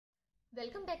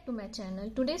Welcome back to my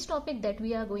channel. Today's topic that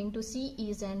we are going to see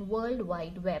is an World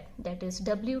Wide Web, that is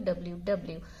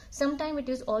WWW. Sometimes it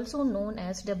is also known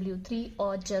as W3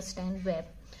 or just an web.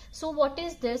 So what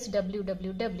is this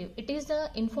WWW? It is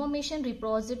the information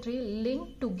repository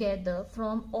linked together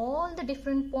from all the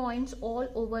different points all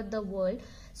over the world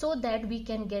so that we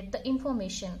can get the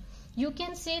information. You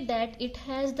can say that it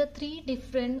has the three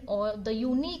different or the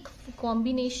unique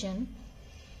combination.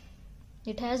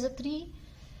 It has a three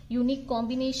unique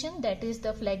combination, that is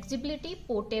the flexibility,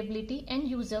 portability and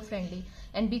user friendly,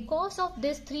 and because of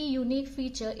this three unique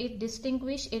feature it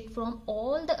distinguish it from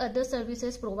all the other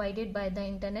services provided by the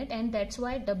internet, and that's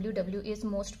why WW is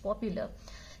most popular.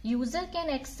 User can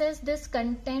access this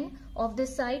content of the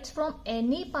sites from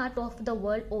any part of the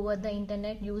world over the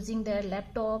internet using their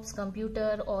laptops,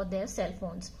 computer or their cell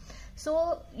phones.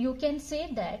 So you can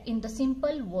say that in the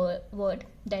simple word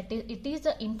that it is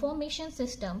the information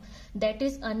system that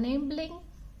is enables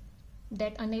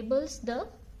the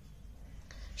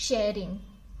sharing.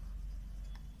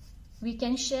 We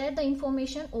can share the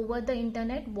information over the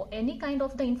internet. Any kind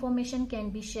of the information can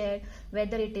be shared,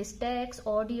 whether it is text,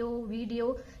 audio,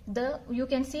 video. You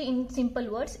can say in simple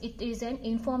words, it is an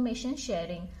information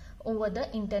sharing over the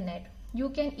internet. You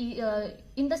can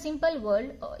in the simple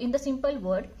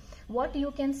word, what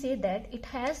you can say that it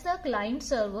has the client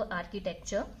server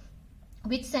architecture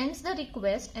which sends the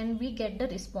request and we get the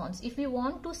response. If you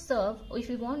want to serve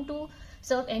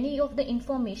any of the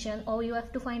information, or you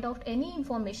have to find out any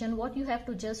information, what you have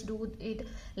to just do it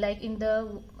like in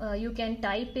the you can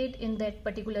type it in that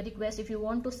particular request. If you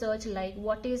want to search like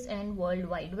what is an World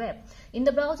Wide Web in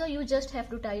the browser, you just have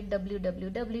to type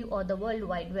www or the World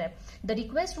Wide Web. The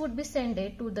request would be sent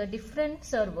to the different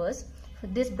servers.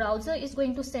 This browser is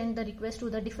going to send the request to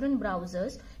the different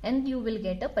browsers and you will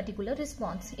get a particular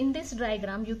response. In this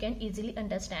diagram you can easily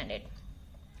understand it.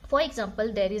 For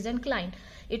example, there is a client.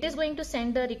 It is going to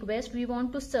send the request. We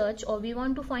want to search or we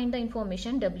want to find the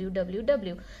information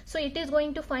www. So it is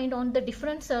going to find on the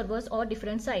different servers or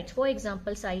different sites. For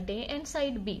example, site A and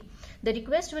site B. The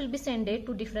request will be sent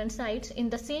to different sites.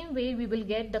 In the same way, we will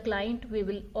get the client. We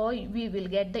will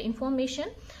get the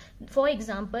information. For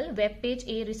example, web page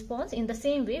A response, in the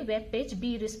same way web page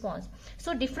B response.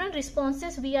 So different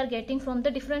responses we are getting from the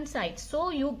different sites.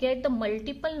 So you get the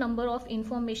multiple number of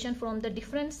information from the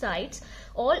different sites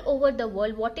all over the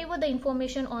world. Whatever the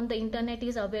information on the internet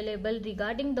is available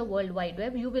regarding the World Wide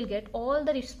Web, you will get all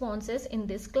the responses in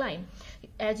this client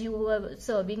as you were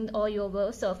serving or you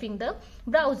were surfing the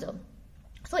browser.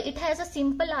 So it has a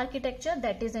simple architecture,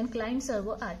 that is in client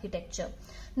server architecture.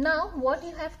 Now what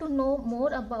you have to know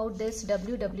more about this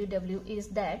WWW is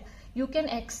that you can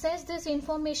access this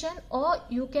information or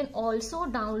you can also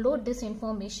download this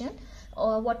information,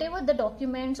 or whatever the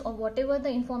documents or whatever the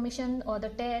information or the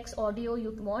text, audio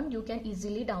you want, you can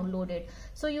easily download it.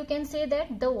 So you can say that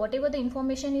whatever the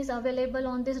information is available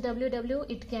on this WWW,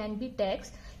 it can be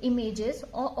text, images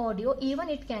or audio, even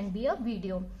it can be a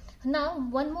video. Now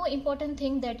one more important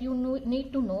thing that you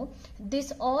need to know,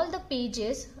 this all the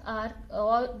pages are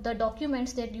or the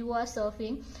documents that you are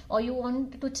surfing or you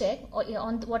want to check or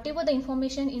on whatever the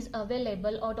information is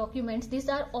available or documents, these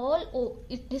are all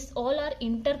are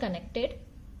interconnected.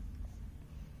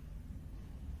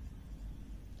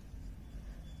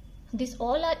 These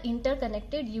all are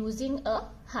interconnected using a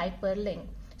hyperlink.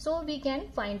 So we can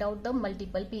find out the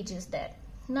multiple pages there.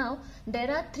 Now there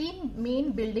are three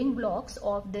main building blocks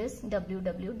of this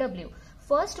WWW.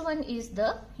 First one is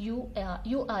the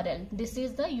URL. This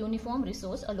is the Uniform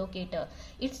Resource Allocator.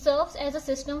 It serves as a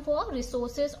system for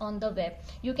resources on the web.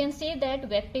 You can say that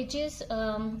web pages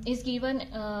is given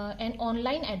an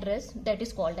online address that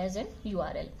is called as an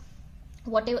URL.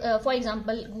 Whatever, for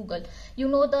example, Google, you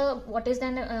know what is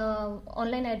an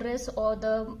online address, or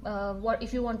what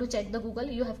if you want to check the Google,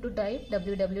 you have to type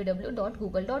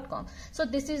www.google.com. so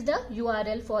this is the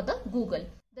URL for the Google.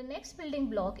 The next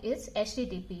building block is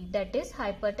HTTP, that is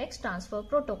Hypertext Transfer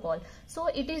Protocol. So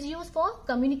it is used for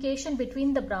communication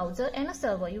between the browser and a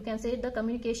server. You can say the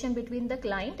communication between the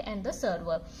client and the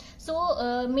server.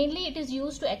 So mainly it is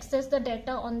used to access the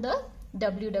data on the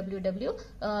WWW.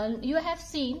 You have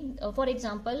seen for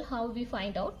example how we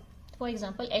find out. For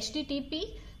example,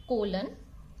 http://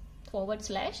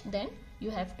 then you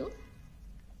have to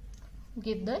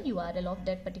give the URL of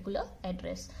that particular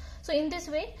address. So in this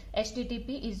way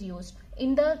HTTP is used.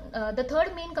 In the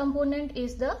third main component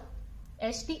is the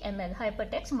HTML,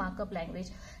 hypertext markup language.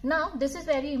 Now this is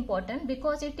very important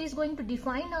because it is going to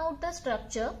define out the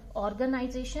structure,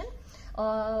 organization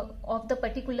of the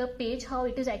particular page, how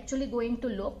it is actually going to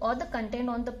look, or the content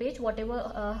on the page, whatever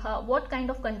what kind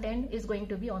of content is going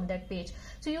to be on that page.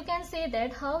 So you can say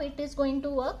that how it is going to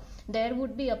work. There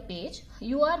would be a page,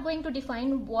 you are going to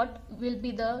define what will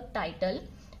be the title,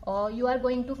 or you are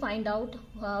going to find out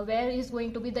where is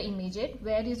going to be the image,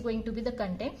 where is going to be the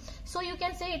content. So you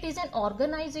can say it is an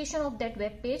organization of that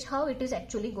web page, how it is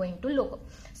actually going to look.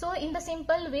 So in the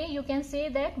simple way you can say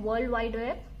that World Wide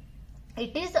Web,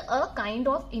 it is a kind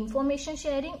of information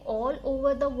sharing all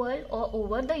over the world or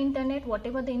over the internet.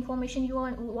 Whatever the information you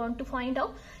want to find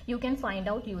out, you can find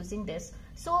out using this.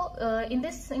 So in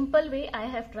this simple way I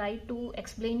have tried to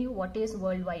explain you what is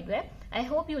World Wide Web. I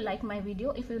hope you like my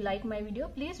video. If you like my video,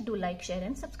 please do like, share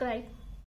and subscribe.